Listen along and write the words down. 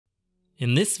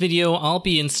In this video, I'll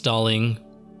be installing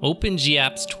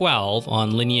OpenGApps 12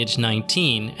 on Lineage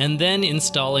 19 and then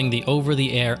installing the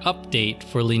over-the-air update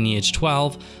for Lineage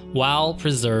 12 while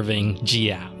preserving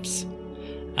GApps.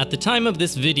 At the time of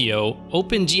this video,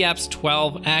 OpenGApps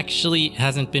 12 actually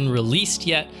hasn't been released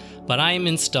yet, but I am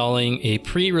installing a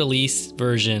pre-release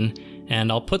version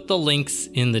and I'll put the links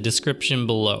in the description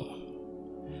below.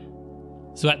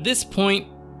 So at this point,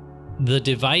 the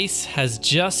device has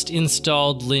just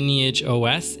installed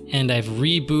LineageOS and I've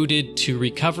rebooted to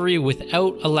recovery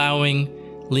without allowing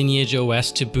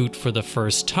LineageOS to boot for the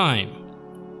first time.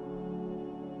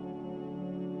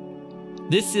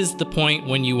 This is the point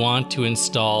when you want to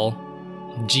install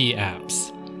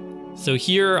GApps. So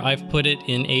here I've put it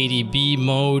in ADB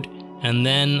mode and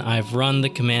then I've run the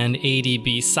command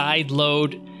ADB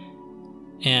sideload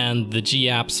and the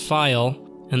GApps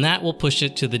file, and that will push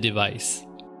it to the device.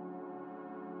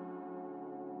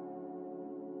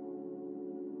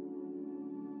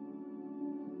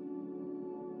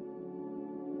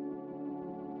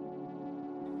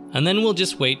 And then we'll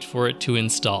just wait for it to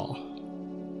install.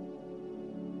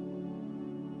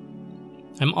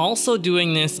 I'm also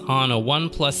doing this on a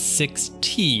Oneplus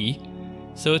 6T,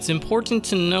 so it's important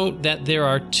to note that there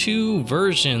are two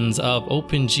versions of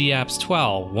OpenGApps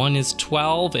 12. One is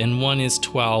 12 and one is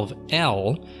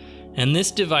 12L, and this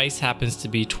device happens to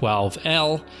be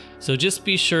 12L, so just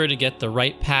be sure to get the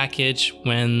right package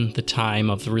when the time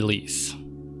of the release.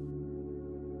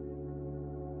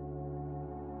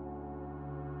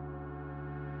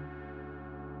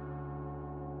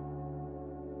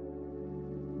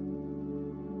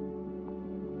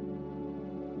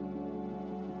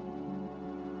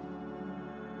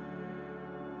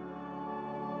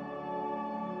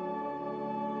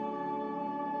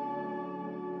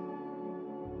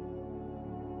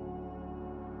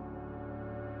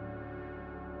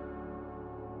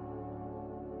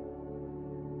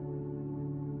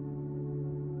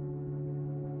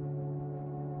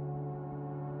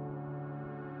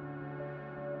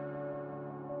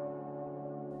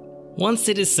 Once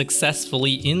it is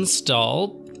successfully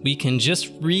installed, we can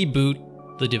just reboot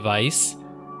the device.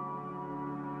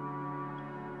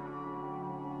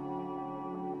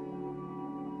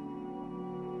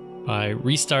 By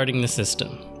restarting the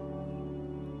system.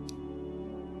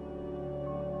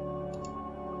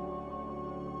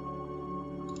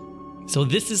 So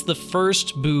this is the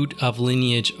first boot of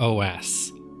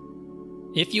LineageOS.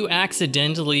 If you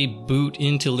accidentally boot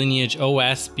into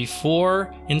LineageOS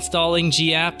before installing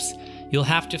GApps, you'll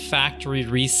have to factory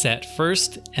reset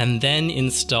first and then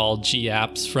install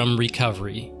GApps from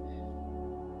recovery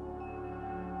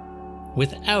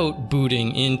without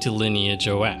booting into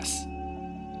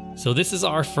LineageOS. So this is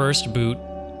our first boot,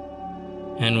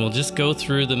 and we'll just go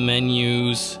through the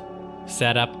menus,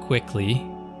 set up quickly,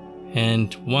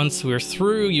 and once we're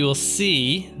through, you'll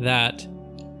see that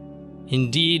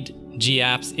indeed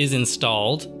GApps is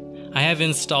installed. I have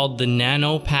installed the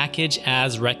Nano package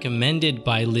as recommended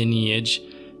by Lineage,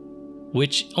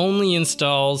 which only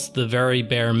installs the very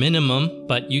bare minimum,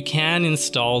 but you can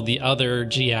install the other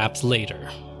GApps later.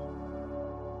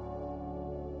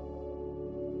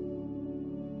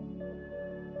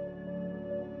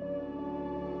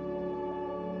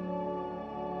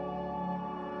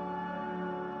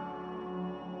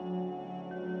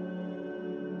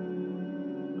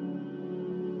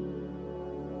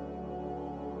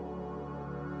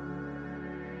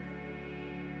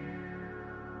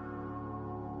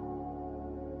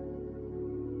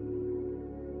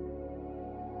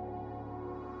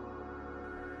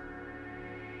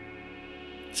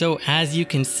 So as you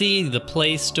can see, the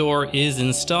Play Store is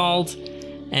installed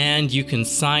and you can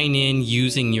sign in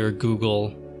using your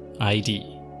Google ID.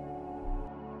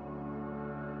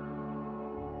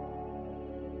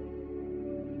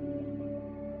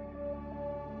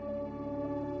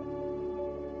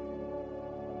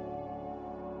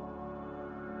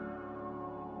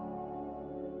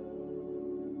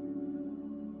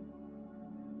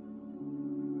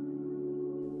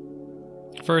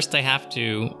 First, I have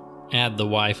to add the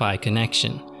Wi-Fi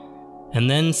connection, and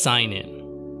then sign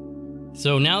in.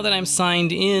 So now that I'm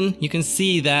signed in, you can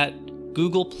see that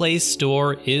Google Play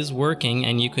Store is working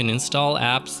and you can install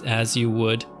apps as you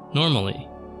would normally.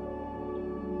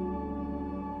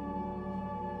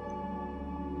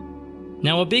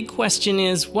 Now a big question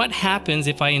is, what happens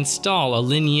if I install a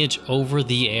Lineage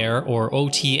over-the-air or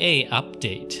OTA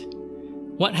update?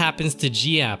 What happens to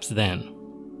GApps then?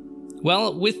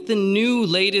 Well, with the new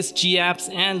latest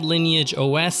GApps and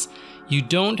LineageOS, you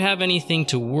don't have anything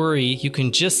to worry. You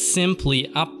can just simply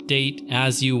update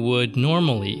as you would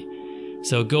normally.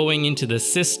 So going into the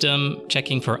system,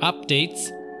 checking for updates,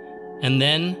 and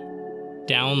then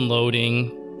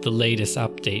downloading the latest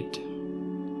update.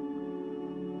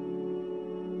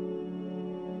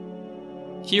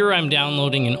 Here I'm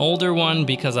downloading an older one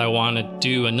because I want to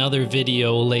do another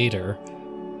video later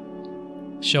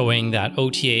showing that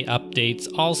OTA updates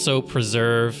also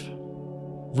preserve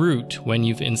root when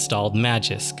you've installed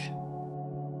Magisk.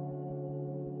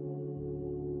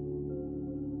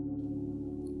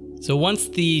 So once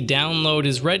the download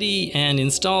is ready and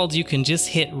installed, you can just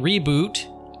hit Reboot.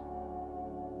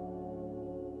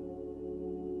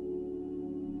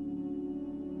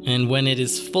 And when it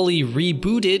is fully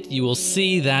rebooted, you will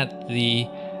see that the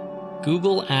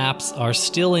Google apps are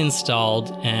still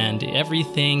installed and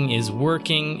everything is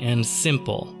working and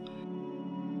simple.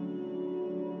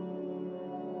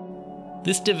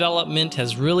 This development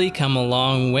has really come a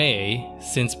long way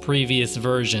since previous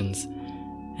versions,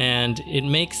 and it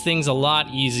makes things a lot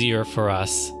easier for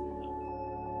us.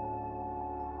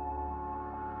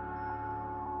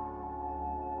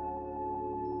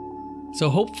 So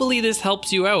hopefully this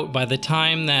helps you out by the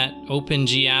time that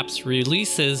OpenGApps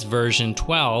releases version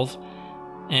 12.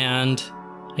 And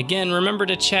again, remember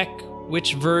to check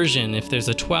which version, if there's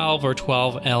a 12 or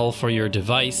 12L for your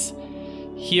device.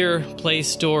 Here, Play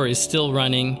Store is still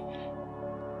running.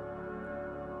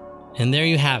 And there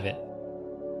you have it.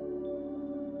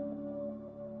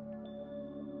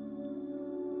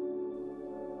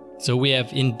 So we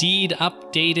have indeed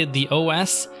updated the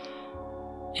OS,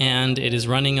 and it is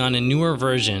running on a newer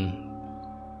version.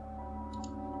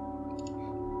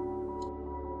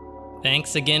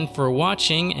 Thanks again for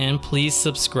watching, and please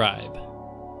subscribe.